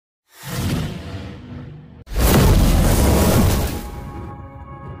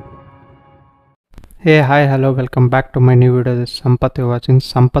Hey, hi, hello, welcome back to my new video. This is Sampath. You're watching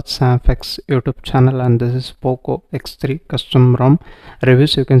Sampath SamFX YouTube channel, and this is Poco X3 custom ROM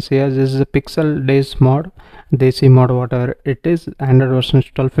reviews. You can see here this is a Pixel DesMOD, DesMOD, whatever it is. Android version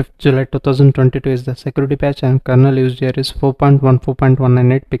installed 5th July 2022 is the security patch, and kernel used here is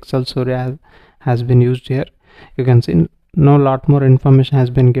 4.1.4.198. Pixel Surya has been used here. You can see no lot more information has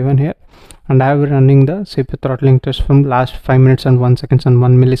been given here, and I have been running the CPU throttling test from last 5 minutes and 1 seconds and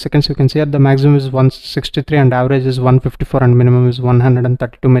 1 milliseconds. You can see here the maximum is 163 and average is 154 and minimum is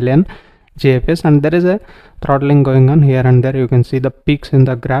 132 million GAPS, and there is a throttling going on here and there. You can see the peaks in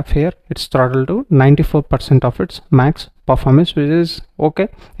the graph here. It's throttled to 94% of its max performance, which is okay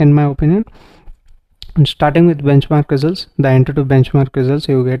in my opinion. And starting with benchmark results, the enter to benchmark results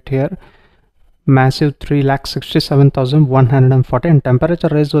you get here massive 3,67,140, and temperature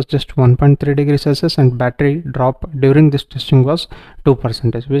rise was just 1.3 degrees Celsius, and battery drop during this testing was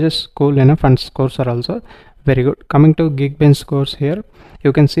 2%, which is cool enough, and scores are also very good. Coming to Geekbench scores here,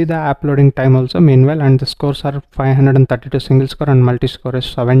 you can see the app loading time also meanwhile, and the scores are 532 single score and multi score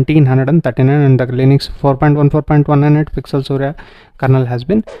is 1739, and the Linux 4.1.4.198 Pixel Surya kernel has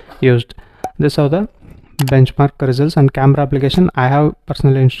been used. This are the benchmark results. And camera application, I have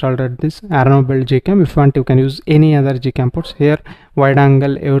personally installed this Arano build Gcam. If you want, you can use any other Gcam ports. Here wide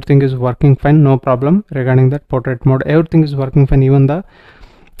angle, everything is working fine, no problem. Regarding that portrait mode, everything is working fine, even the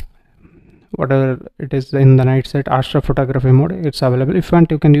whatever it is in the night set astrophotography mode, it's available. If you want,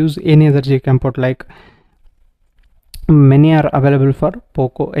 you can use any other Gcam port, like many are available for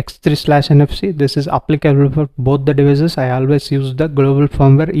Poco X3/NFC. This is applicable for both the devices. I always use the global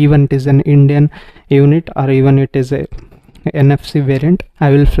firmware, even it is an Indian unit or even it is a NFC variant,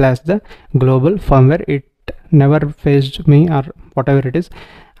 I will flash the global firmware. It never faced me, or whatever it is,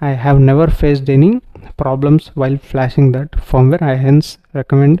 I have never faced any problems while flashing that firmware. I hence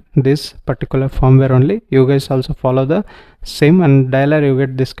recommend this particular firmware only. You guys also follow the same. And dialer, you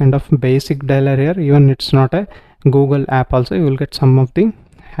get this kind of basic dialer here, even it's not a Google app also. You will get some of the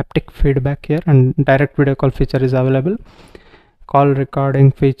haptic feedback here, and direct video call feature is available. Call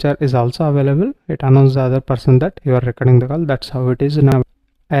recording feature is also available. It announces the other person that you are recording the call. That's how it is. Now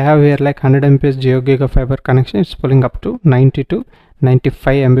I have here like 100 Mbps GeoGiga fiber connection. It's pulling up to 90 to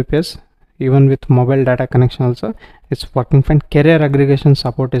 95 Mbps. Even with mobile data connection also it's working fine. Carrier aggregation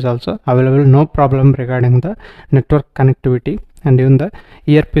support is also available, no problem regarding the network connectivity, and even the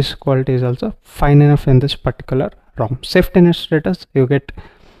earpiece quality is also fine enough in this particular ROM. Safety net status, you get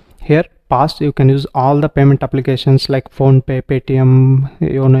here past, you can use all the payment applications like PhonePe, Paytm,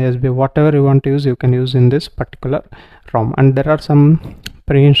 UNOFFICIal, whatever you want to use, you can use in this particular ROM. And there are some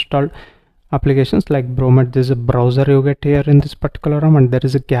pre-installed applications like Bromite. This is a browser you get here in this particular ROM, and there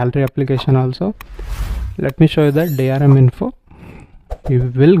is a gallery application also. Let me show you the DRM info.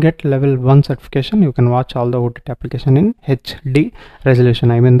 You will get level 1 certification. You can watch all the OTT application in HD resolution,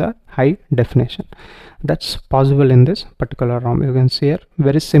 I mean the high definition. That's possible in this particular ROM. You can see here,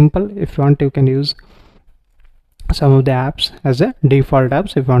 very simple. If you want, you can use some of the apps as a default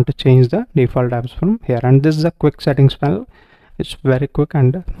apps if you want to change the default apps from here. And this is a quick settings panel. It's very quick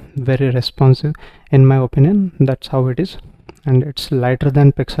and very responsive in my opinion. That's how it is, and it's lighter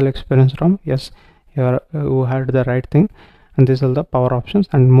than Pixel Experience ROM. Yes, you heard the right thing. And these are the power options.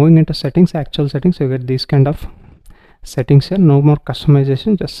 And moving into settings, actual settings, you get these kind of settings here. No more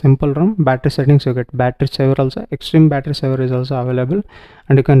customization, just simple ROM. Battery settings, you get battery saver also. Extreme battery saver is also available,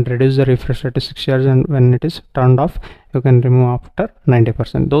 and you can reduce the refresh rate to 6 years, and when it is turned off you can remove after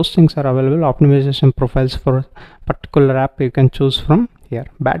 90%. Those things are available. Optimization profiles for particular app you can choose from here.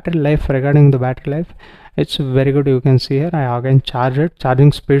 Battery life, regarding the battery life, it's very good. You can see here, I again charge it.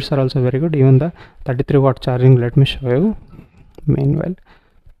 Charging speeds are also very good, even the 33-watt charging. Let me show you meanwhile.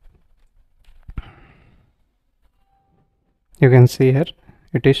 You can see here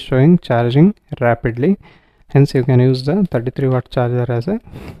it is showing charging rapidly, hence you can use the 33-watt charger as a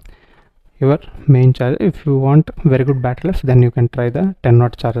your main charger. If you want very good battery life, then you can try the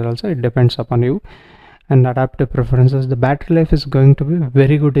 10-watt charger also. It depends upon you. And adaptive preferences, the battery life is going to be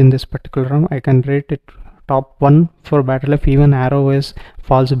very good in this particular ROM. I can rate it top 1 for battery life. Even ArrowOS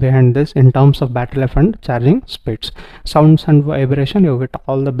falls behind this in terms of battery life and charging speeds. Sounds and vibration, you get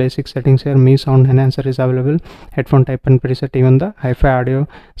all the basic settings here. Mi sound enhancer is available, headphone type and preset, even the hi-fi audio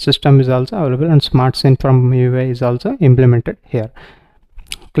system is also available, and smart sync from MIUI is also implemented here.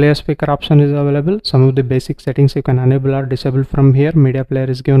 Clear speaker option is available. Some of the basic settings you can enable or disable from here. Media player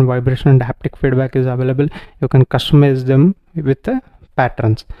is given, vibration and haptic feedback is available. You can customize them with the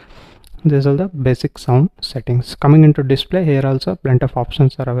patterns. These are the basic sound settings. Coming into display, here also plenty of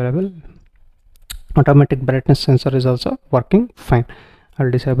options are available. Automatic brightness sensor is also working fine.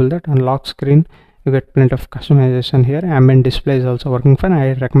 I'll disable that. And lock screen, You get plenty of customization here. Ambient display is also working fine.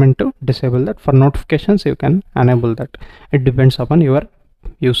 I recommend to disable that. For notifications you can enable that. It depends upon your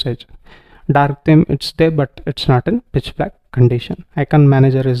usage. Dark theme, it's there, but it's not in pitch black condition. Icon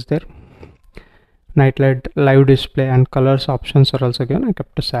manager is there. Night light, live display and colors options are also given. I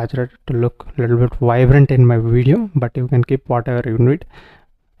kept to saturated to look a little bit vibrant in my video, but you can keep whatever you need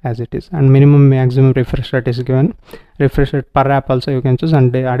as it is. And minimum maximum refresh rate is given. Refresh rate per app also you can choose.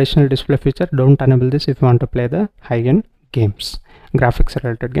 And the additional display feature, don't enable this if you want to play the high-end games, graphics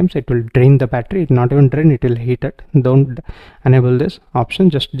related games. It will drain the battery. It not even drain, it will heat it. Don't enable this option,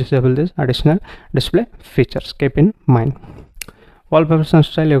 just disable this additional display features. Keep in mind. Wallpapers and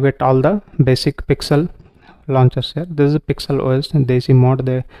style, you get all the basic pixel launchers here. This is a PixelOS and DesMOD mod.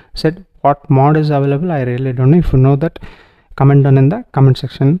 They said what mod is available, I really don't know. If you know that, comment down in the comment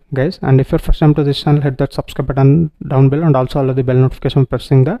section, guys. And if you're first time to this channel, hit that subscribe button down below and also allow the bell notification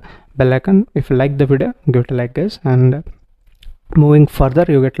pressing the bell icon. If you like the video, give it a like, guys. And moving further,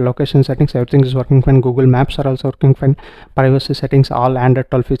 you get location settings. Everything is working fine. Google Maps are also working fine. Privacy settings, all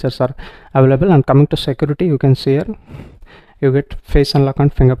Android 12 features are available. And coming to security, you can see here you get face unlock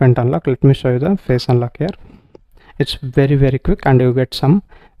and fingerprint unlock. Let me show you the face unlock here. It's very quick, and you get some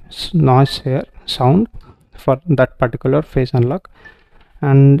noise here, sound for that particular face unlock,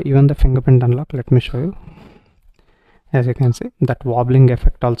 and even the fingerprint unlock. Let me show you. As you can see, that wobbling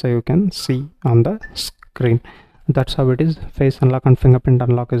effect also you can see on the screen. That's how it is. Face unlock and fingerprint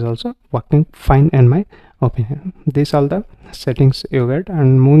unlock is also working fine in my opinion. These are the settings you get.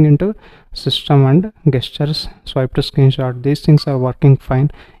 And moving into system and gestures, swipe to screenshot, these things are working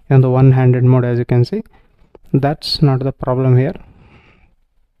fine in the one-handed mode. As you can see, that's not the problem here.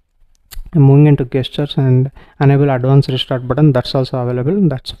 Moving into gestures and enable advanced restart button, that's also available.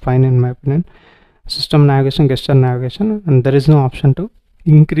 That's fine in my opinion. System navigation, gesture navigation, and there is no option to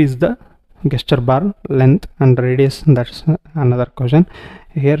increase the gesture bar length and radius. That's another question.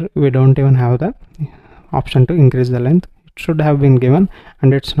 Here we don't even have the option to increase the length. It should have been given,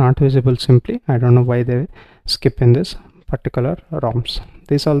 and it's not visible simply. I don't know why they skip in this particular ROMs.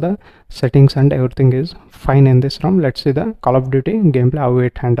 These are the settings and everything is fine in this ROM. Let's see the Call of Duty gameplay, how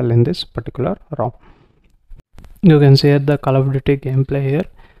it handle in this particular ROM. You can see here the Call of Duty gameplay here.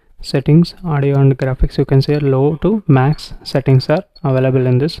 Settings, audio and graphics, you can see low to max settings are available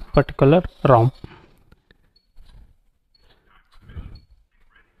in this particular ROM.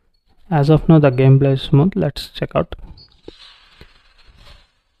 As of now the gameplay is smooth. Let's check out.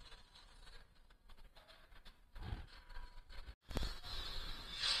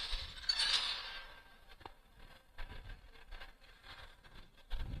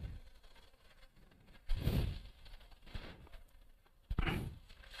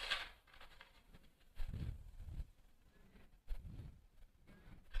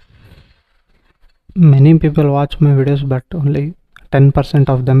 Many people watch my videos, but only 10%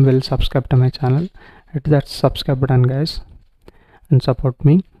 of them will subscribe to my channel. Hit that subscribe button, guys, and support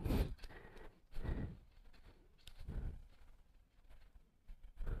me.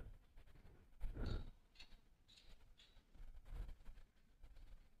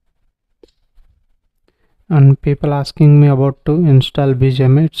 And people asking me about to install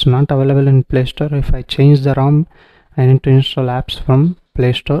BGMI. It's not available in Play Store. If I change the ROM, I need to install apps from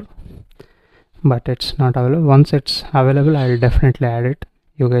Play Store, but it's not available. Once it's available, I'll definitely add it.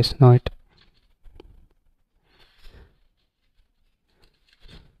 You guys know it.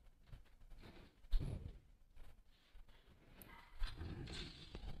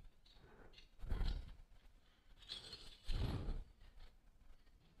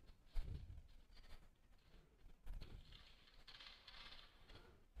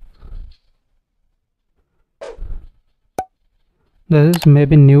 This is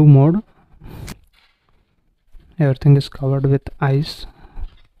maybe new mode. Everything is covered with ice.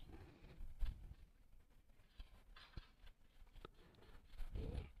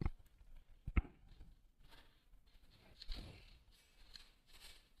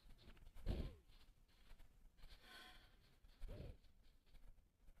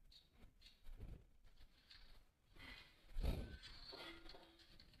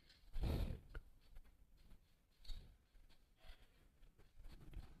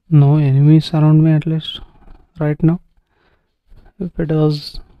 No enemies around me, at least right now. If it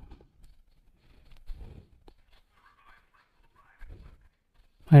was,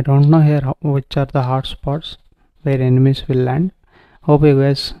 I don't know here which are the hot spots where enemies will land. Hope you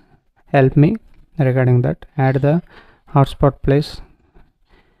guys help me regarding that. Add the hotspot place.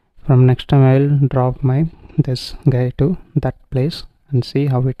 From next time I will drop this guy to that place and see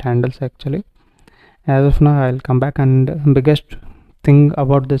how it handles actually. As of now, I'll come back, and biggest thing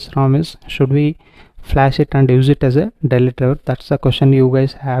about this ROM is, should we flash it and use it as a daily driver? That's the question you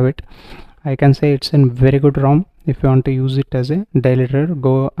guys have it. I can say it's a very good ROM. If you want to use it as a daily driver,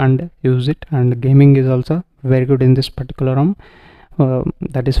 go and use it. And gaming is also very good in this particular ROM.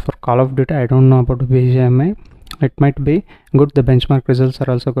 That is for Call of Duty. I don't know about BGMI. It might be good. The benchmark results are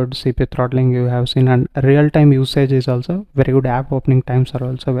also good. CPU throttling you have seen, and real-time usage is also very good. App opening times are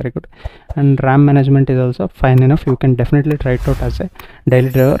also very good, and RAM management is also fine enough. You can definitely try it out as a daily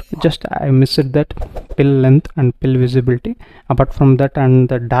driver. Just I missed that pill length and pill visibility. Apart from that, and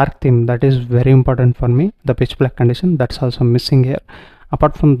the dark theme, that is very important for me. The pitch black condition, that's also missing here.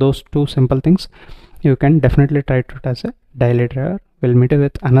 Apart from those two simple things, you can definitely try it out as a daily driver. We'll meet you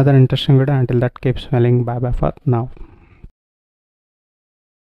with another interesting video. Until that, keep smiling. Bye bye for now.